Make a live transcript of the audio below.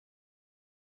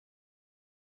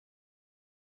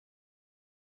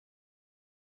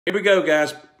Here we go,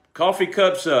 guys. Coffee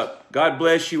cups up. God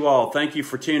bless you all. Thank you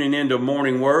for tuning in to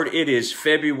Morning Word. It is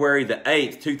February the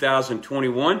 8th,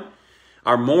 2021.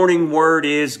 Our morning word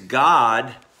is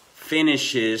God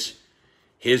finishes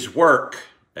His work.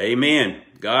 Amen.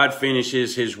 God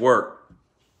finishes His work.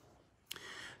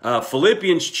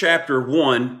 Philippians chapter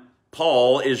 1,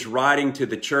 Paul is writing to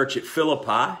the church at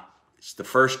Philippi. It's the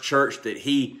first church that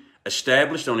he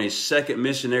established on his second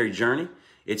missionary journey.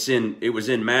 It was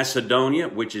in Macedonia,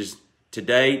 which is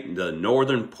today the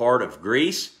northern part of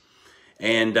Greece.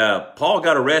 And Paul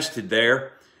got arrested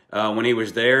there when he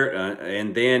was there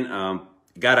and then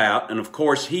got out. And of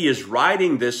course, he is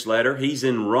writing this letter. He's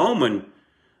in Roman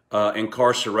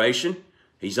incarceration.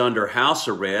 He's under house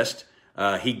arrest.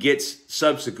 He gets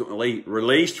subsequently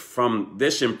released from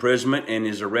this imprisonment and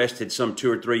is arrested some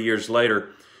 2 or 3 years later,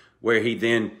 where he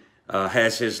then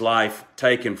has his life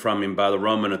taken from him by the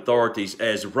Roman authorities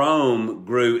as Rome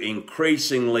grew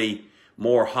increasingly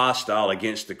more hostile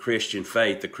against the Christian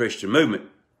faith, the Christian movement.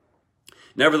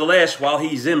 Nevertheless, while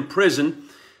he's in prison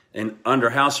and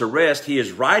under house arrest, he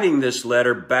is writing this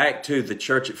letter back to the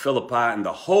church at Philippi, and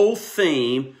the whole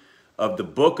theme of the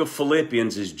book of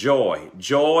Philippians is joy.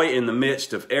 Joy in the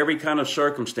midst of every kind of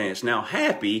circumstance. Now,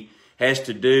 happy has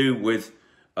to do with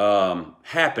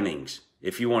happenings.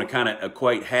 If you want to kind of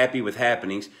equate happy with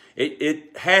happenings,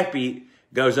 happy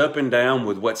goes up and down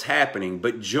with what's happening,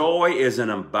 but joy is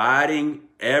an abiding,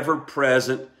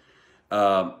 ever-present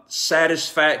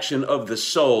satisfaction of the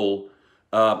soul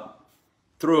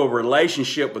through a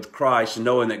relationship with Christ,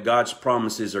 knowing that God's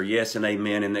promises are yes and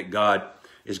amen, and that God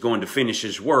is going to finish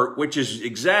His work, which is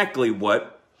exactly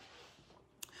what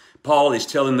Paul is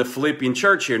telling the Philippian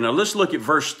church here. Now let's look at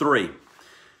verse 3.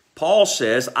 Paul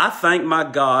says, "I thank my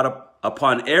God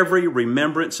upon every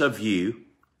remembrance of you,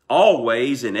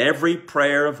 always in every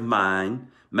prayer of mine,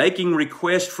 making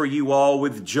request for you all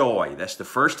with joy." That's the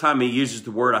first time he uses the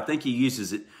word. I think he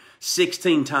uses it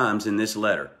 16 times in this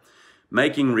letter.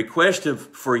 Making request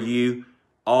for you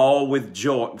all with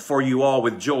joy, for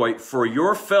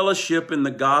your fellowship in the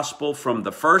gospel from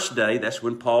the first day. That's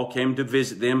when Paul came to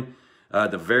visit them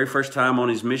the very first time on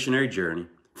his missionary journey.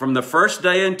 From the first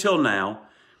day until now,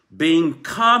 being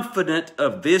confident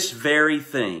of this very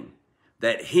thing,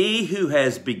 that he who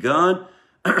has begun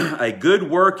a good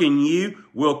work in you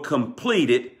will complete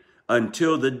it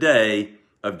until the day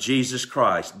of Jesus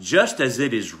Christ. Just as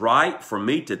it is right for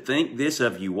me to think this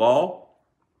of you all.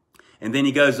 And then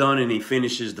he goes on and he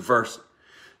finishes the verse.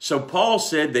 So Paul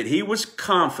said that he was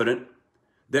confident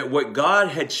that what God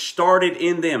had started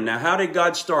in them. Now, how did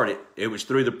God start it? It was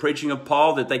through the preaching of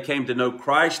Paul that they came to know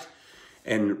Christ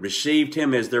and received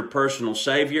Him as their personal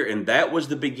Savior, and that was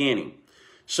the beginning.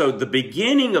 So the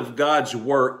beginning of God's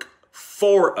work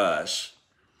for us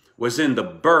was in the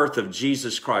birth of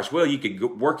Jesus Christ. Well, you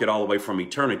could work it all the way from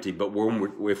eternity, but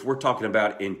if we're talking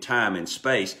about in time and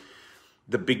space,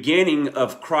 the beginning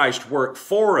of Christ's work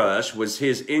for us was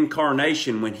His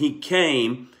incarnation when He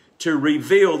came to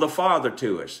reveal the Father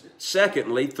to us.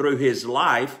 Secondly, through His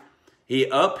life, He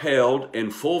upheld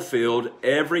and fulfilled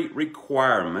every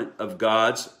requirement of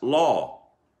God's law.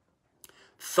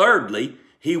 Thirdly,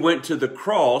 He went to the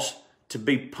cross to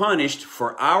be punished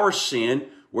for our sin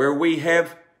where we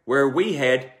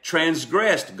had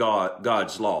transgressed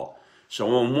God's law.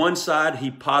 So on one side,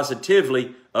 He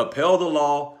positively upheld the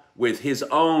law with His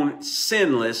own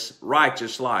sinless,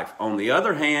 righteous life. On the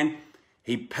other hand,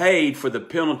 He paid for the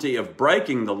penalty of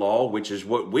breaking the law, which is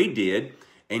what we did,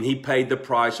 and He paid the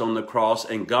price on the cross,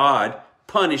 and God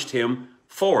punished Him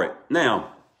for it.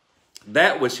 Now,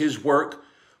 that was His work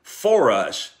for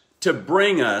us, to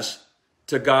bring us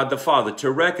to God the Father,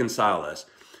 to reconcile us.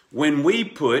 When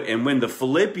the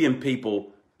Philippian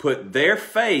people put their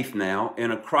faith now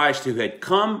in a Christ who had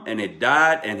come and had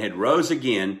died and had rose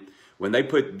again, when they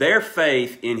put their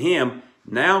faith in Him,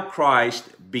 now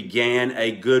Christ began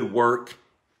a good work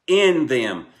in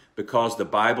them. Because the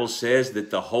Bible says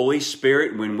that the Holy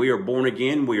Spirit, when we are born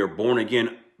again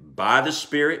by the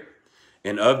Spirit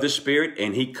and of the Spirit,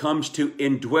 and He comes to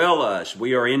indwell us.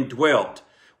 We are indwelt.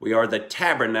 We are the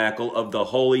tabernacle of the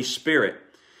Holy Spirit,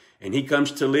 and He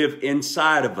comes to live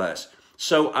inside of us.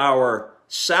 So our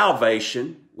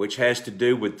salvation, which has to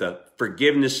do with the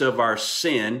forgiveness of our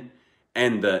sin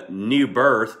and the new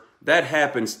birth, that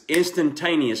happens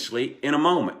instantaneously in a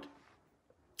moment.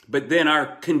 But then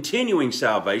our continuing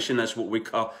salvation, that's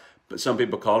what some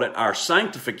people call it, our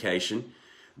sanctification,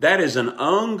 that is an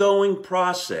ongoing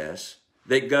process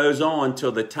that goes on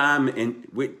till the time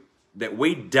that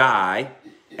we die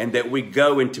and that we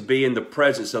go into be in the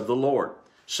presence of the Lord.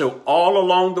 So all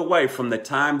along the way, from the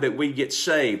time that we get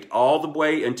saved, all the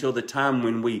way until the time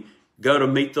when we go to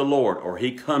meet the Lord, or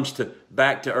he comes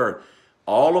back to earth.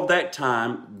 All of that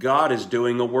time, God is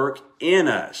doing a work in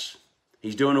us.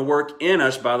 He's doing a work in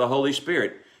us by the Holy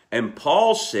Spirit. And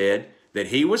Paul said that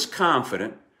he was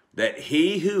confident that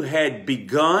he who had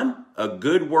begun a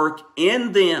good work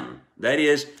in them, that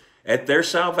is, at their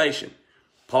salvation,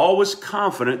 Paul was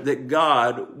confident that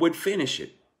God would finish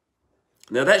it.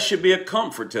 Now that should be a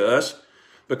comfort to us,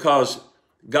 because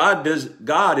God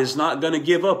is not going to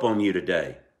give up on you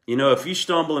today. You know, if you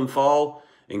stumble and fall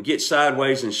and get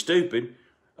sideways and stupid,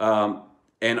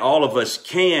 and all of us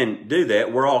can do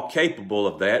that, we're all capable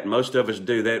of that. Most of us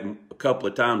do that a couple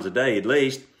of times a day at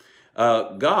least.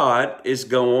 God is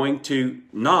going to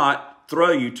not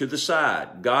throw you to the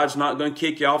side. God's not going to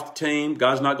kick you off the team.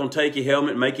 God's not going to take your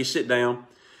helmet and make you sit down.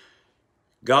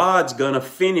 God's going to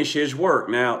finish his work.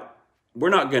 Now, we're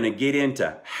not going to get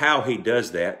into how he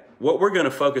does that. What we're going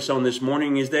to focus on this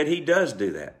morning is that he does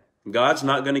do that. God's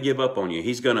not going to give up on you.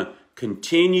 He's going to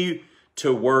continue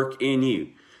to work in you,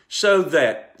 so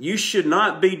that you should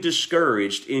not be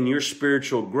discouraged in your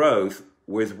spiritual growth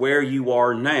with where you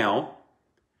are now.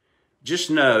 Just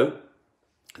know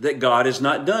that God is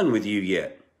not done with you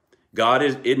yet. God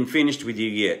isn't finished with you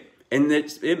yet. And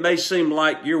it may seem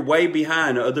like you're way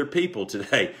behind other people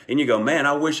today. And you go, man,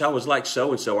 I wish I was like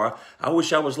so-and-so. Or I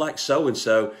wish I was like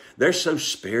so-and-so. They're so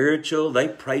spiritual. They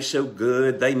pray so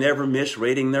good. They never miss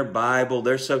reading their Bible.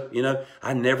 They're so, you know,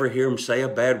 I never hear them say a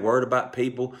bad word about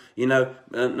people. You know,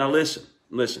 now listen.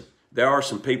 There are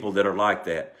some people that are like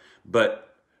that.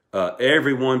 But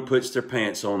everyone puts their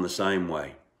pants on the same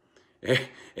way.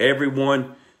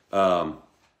 Everyone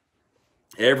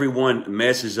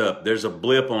messes up. There's a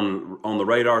blip on the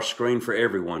radar screen for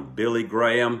everyone. Billy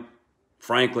Graham,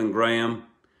 Franklin Graham,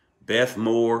 Beth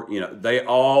Moore, you know, they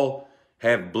all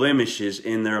have blemishes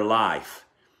in their life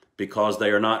because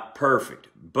they are not perfect.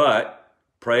 But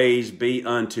praise be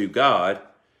unto God,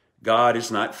 God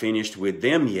is not finished with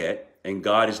them yet, and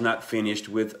God is not finished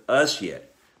with us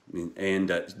yet. And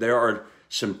there are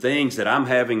some things that I'm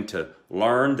having to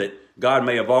learn that God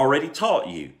may have already taught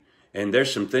you. And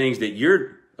there's some things that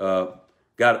you're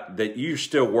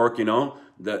still working on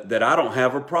that I don't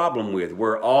have a problem with.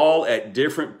 We're all at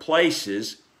different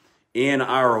places in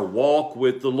our walk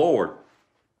with the Lord,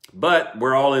 but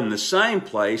we're all in the same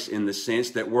place in the sense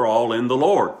that we're all in the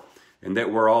Lord, and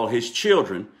that we're all his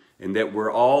children, and that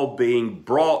we're all being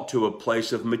brought to a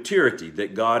place of maturity,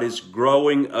 that God is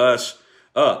growing us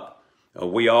up.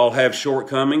 We all have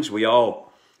shortcomings. We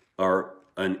all are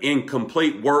an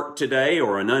incomplete work today,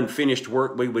 or an unfinished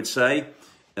work, we would say,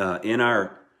 in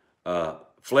our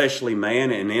fleshly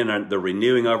man and in the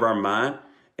renewing of our mind.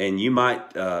 And you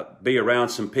might be around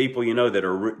some people, you know,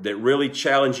 that really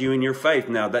challenge you in your faith.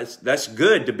 Now, that's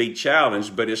good to be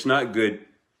challenged, but it's not good,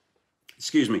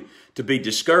 to be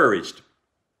discouraged.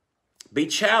 Be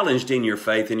challenged in your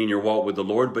faith and in your walk with the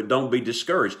Lord, but don't be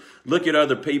discouraged. Look at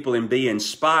other people and be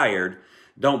inspired.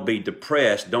 Don't be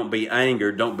depressed. Don't be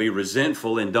angered. Don't be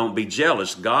resentful, and don't be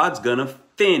jealous. God's going to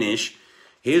finish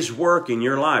his work in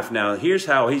your life. Now, here's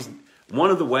how one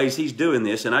of the ways he's doing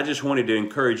this, and I just wanted to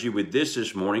encourage you with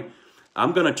this morning.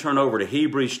 I'm going to turn over to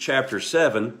Hebrews chapter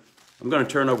 7.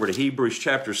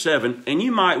 And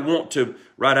you might want to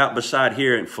write out beside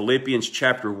here in Philippians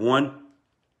chapter 1,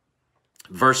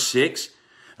 verse 6.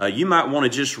 You might want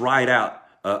to just write out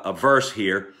a verse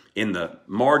here in the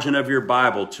margin of your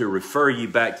Bible to refer you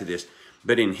back to this.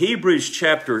 But in Hebrews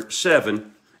chapter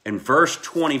 7 and verse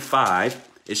 25,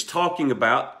 it's talking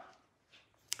about,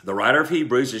 the writer of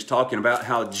Hebrews is talking about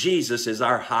how Jesus is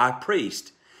our high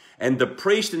priest. And the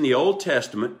priest in the Old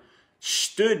Testament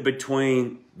stood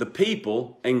between the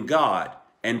people and God.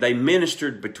 And they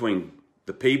ministered between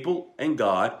the people and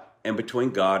God, and between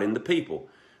God and the people.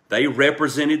 They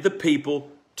represented the people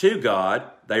to God.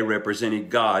 They represented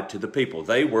God to the people.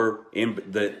 They were in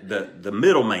the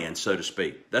middleman, so to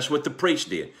speak. That's what the priest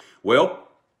did. Well,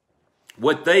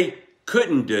 what they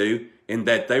couldn't do, in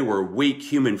that they were weak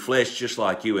human flesh just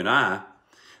like you and I,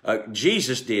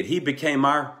 Jesus did. He became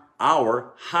our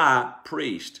high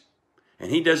priest. And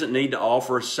he doesn't need to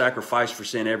offer a sacrifice for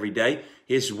sin every day.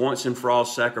 His once and for all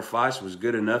sacrifice was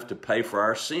good enough to pay for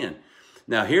our sin.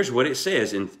 Now, here's what it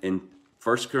says in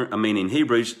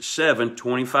Hebrews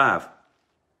 7:25.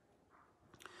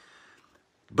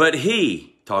 But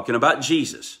he, talking about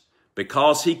Jesus,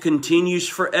 because he continues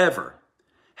forever,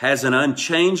 has an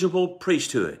unchangeable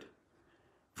priesthood.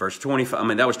 Verse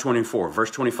 25, that was 24. Verse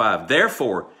 25,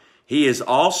 therefore, he is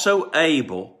also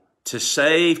able to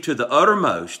save to the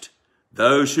uttermost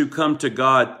those who come to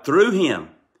God through him,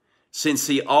 since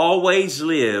he always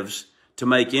lives to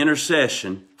make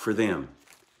intercession for them.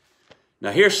 Now,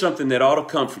 here's something that ought to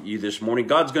comfort you this morning.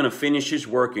 God's going to finish his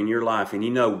work in your life. And you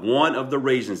know, one of the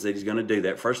reasons that he's going to do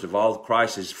that, first of all,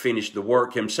 Christ has finished the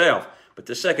work himself. But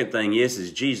the second thing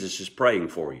is Jesus is praying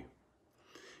for you.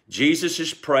 Jesus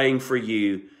is praying for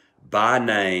you by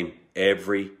name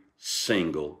every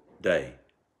single day.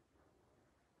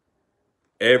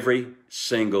 Every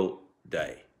single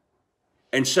day.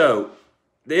 And so,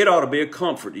 it ought to be a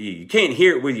comfort to you. You can't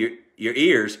hear it with your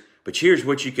ears, but here's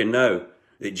what you can know.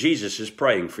 That Jesus is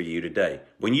praying for you today.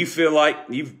 When you feel like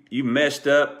you've messed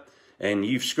up and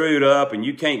you've screwed up and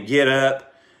you can't get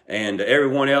up and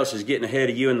everyone else is getting ahead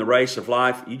of you in the race of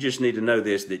life, you just need to know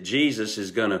this, that Jesus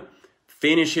is going to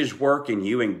finish his work in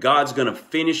you, and God's going to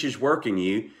finish his work in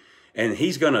you, and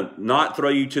he's going to not throw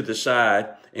you to the side,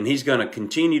 and he's going to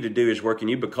continue to do his work in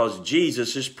you because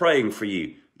Jesus is praying for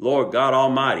you. Lord God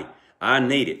Almighty, I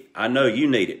need it. I know you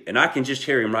need it. And I can just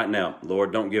hear him right now.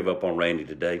 Lord, don't give up on Randy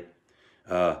today.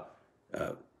 I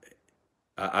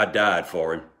died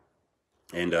for him,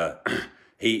 and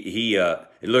it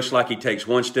looks like he takes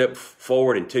one step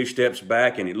forward and two steps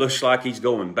back, and it looks like he's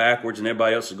going backwards, and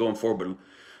everybody else is going forward.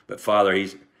 But Father,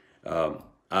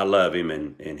 I love him,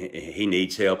 and he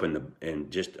needs help, and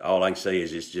just all I can say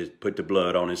is just put the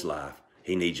blood on his life.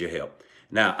 He needs your help.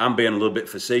 Now, I'm being a little bit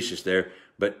facetious there,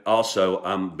 but also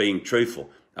I'm being truthful.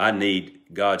 I need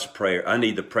God's prayer. I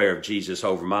need the prayer of Jesus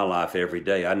over my life every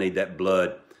day. I need that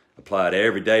blood applied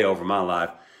every day over my life.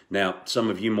 Now, some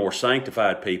of you more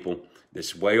sanctified people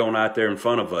that's way on out there in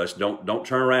front of us, don't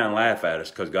turn around and laugh at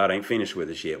us because God ain't finished with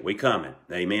us yet. We coming.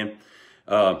 Amen.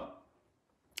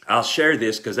 I'll share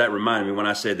this because that reminded me when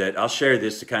I said that. I'll share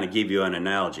this to kind of give you an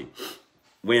analogy.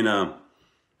 When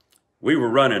we were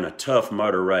running a Tough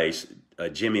Mudder race,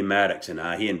 Jimmy Maddox and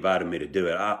he invited me to do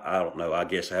it. I don't know. I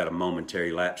guess I had a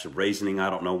momentary lapse of reasoning.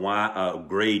 I don't know why I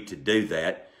agreed to do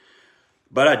that.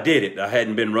 But I did it. I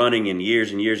hadn't been running in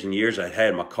years and years and years. I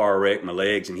had my car wrecked. My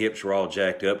legs and hips were all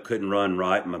jacked up. Couldn't run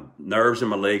right. My nerves in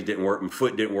my legs didn't work. My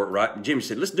foot didn't work right. And Jimmy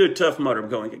said, let's do a Tough Mudder. I'm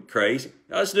going, crazy.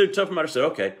 Let's do a Tough Mudder. I said,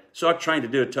 okay. So I trained to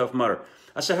do a Tough Mudder.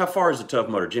 I said, how far is the Tough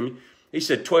Mudder, Jimmy? He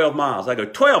said, 12 miles. I go,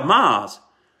 12 miles?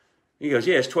 He goes,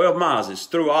 yeah, it's 12 miles. It's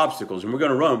through obstacles, and we're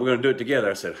going to run. We're going to do it together.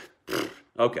 I said,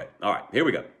 okay, all right, here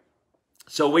we go.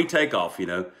 So we take off, you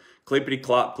know,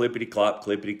 clippity-clop, clippity-clop,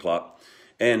 clippity-clop.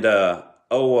 And,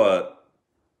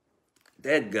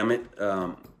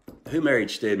 dadgummit, who married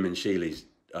Stedman Shealy's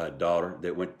daughter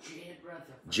that went? Jed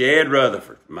Rutherford. Jed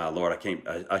Rutherford. My Lord,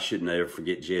 I should never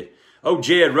forget Jed. Oh,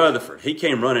 Jed Rutherford. He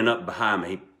came running up behind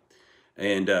me.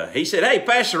 And he said, hey,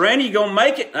 Pastor Randy, you going to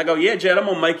make it? I go, yeah, Jed, I'm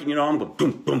going to make it. You know, I'm going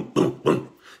boom, boom, boom, boom.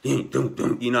 Boom,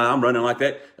 boom. You know, I'm running like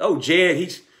that. Oh, Jed,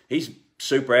 he's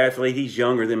super athlete. He's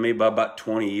younger than me by about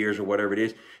 20 years or whatever it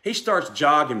is. He starts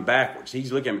jogging backwards.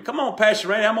 He's looking at me. Come on, Pastor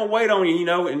Randy, I'm going to wait on you, you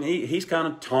know. And he's kind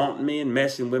of taunting me and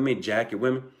messing with me and jacking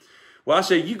with me. Well, I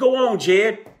said, you go on,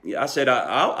 Jed. I said,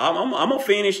 I'm going to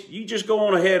finish. You just go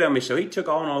on ahead of me. So he took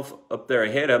on off up there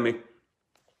ahead of me.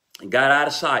 Got out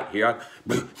of sight here.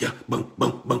 Boom, yeah, boom,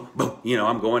 boom, boom, boom. You know,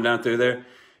 I'm going down through there.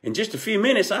 In just a few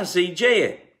minutes, I see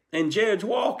Jed, and Jed's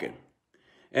walking.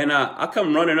 And I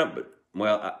come running up, but,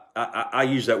 well, I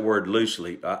use that word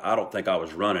loosely. I don't think I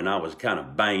was running. I was kind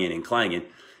of banging and clanging.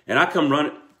 And I come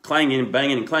running, clanging,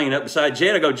 banging, and clanging up beside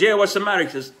Jed. I go, Jed, what's the matter? He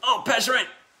says, oh, Pastor Randy.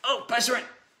 Oh, Pastor Randy.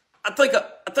 I think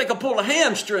I pulled a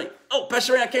hamstring. Oh,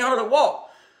 Pastor Randy, I can't hardly walk.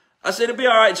 I said, it'll be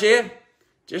all right, Jed.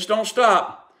 Just don't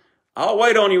stop. I'll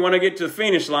wait on you when I get to the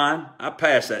finish line. I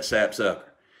passed that sapsucker.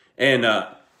 And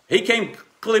he came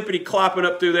clippity-clopping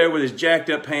up through there with his jacked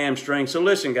up hamstring. So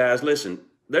listen, guys, listen.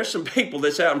 There's some people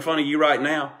that's out in front of you right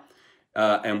now.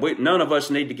 And none of us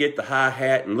need to get the high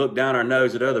hat and look down our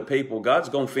nose at other people. God's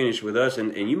going to finish with us.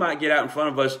 And you might get out in front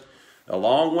of us a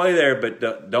long way there, but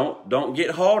don't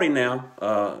get haughty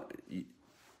now.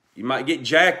 You might get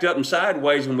jacked up and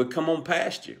sideways when we come on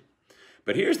past you.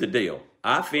 But here's the deal.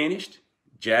 I finished.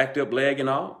 Jacked up leg and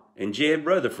all, and Jed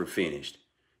Rutherford finished.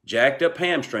 Jacked up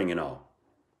hamstring and all.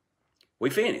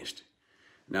 We finished.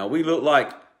 Now, we looked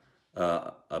like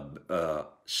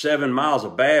 7 miles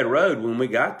of bad road when we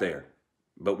got there,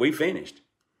 but we finished.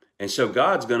 And so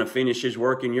God's going to finish his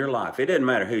work in your life. It doesn't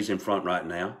matter who's in front right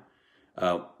now.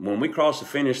 When we cross the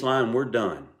finish line, we're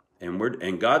done.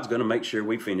 And God's going to make sure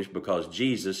we finish because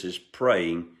Jesus is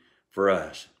praying for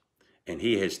us. And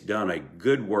he has done a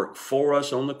good work for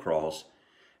us on the cross.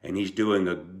 And he's doing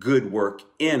a good work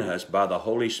in us by the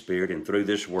Holy Spirit and through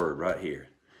this word right here.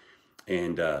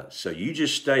 And so you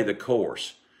just stay the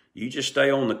course. You just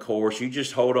stay on the course. You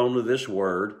just hold on to this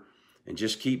word and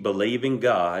just keep believing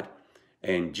God.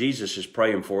 And Jesus is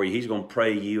praying for you. He's going to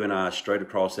pray you and I straight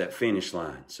across that finish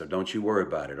line. So don't you worry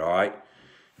about it, all right?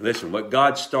 Listen, what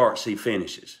God starts, he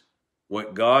finishes.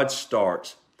 What God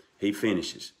starts, he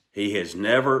finishes. He has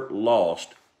never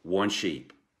lost one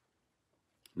sheep.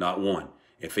 Not one.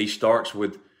 If he starts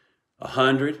with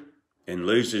 100 and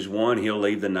loses one, he'll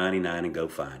leave the 99 and go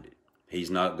find it. He's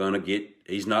not going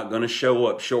to show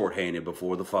up shorthanded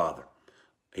before the Father.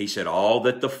 He said, all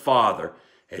that the Father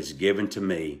has given to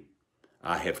me,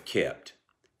 I have kept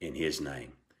in his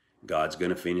name. God's going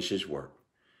to finish his work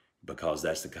because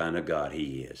that's the kind of God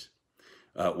he is.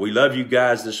 We love you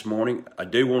guys this morning. I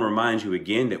do want to remind you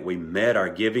again that we met our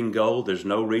giving goal. There's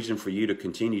no reason for you to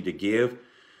continue to give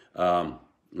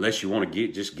unless you want to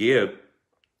just give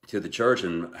to the church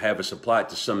and have us apply it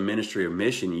to some ministry or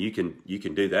mission. You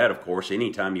can do that, of course,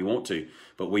 anytime you want to.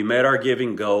 But we met our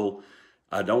giving goal.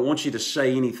 I don't want you to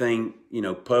say anything,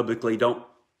 publicly. Don't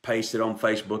paste it on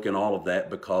Facebook and all of that,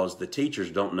 because the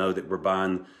teachers don't know that we're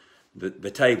buying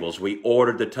the tables. We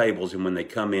ordered the tables, and when they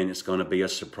come in, it's going to be a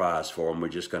surprise for them. We're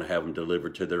just going to have them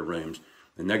delivered to their rooms,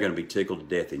 and they're going to be tickled to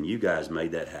death. And you guys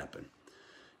made that happen.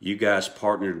 You guys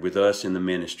partnered with us in the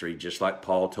ministry, just like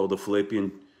Paul told the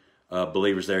Philippian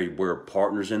believers there. We're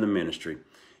partners in the ministry.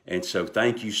 And so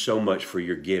thank you so much for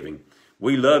your giving.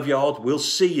 We love y'all. We'll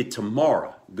see you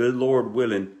tomorrow, good Lord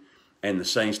willing, and the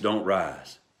saints don't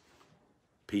rise.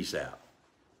 Peace out.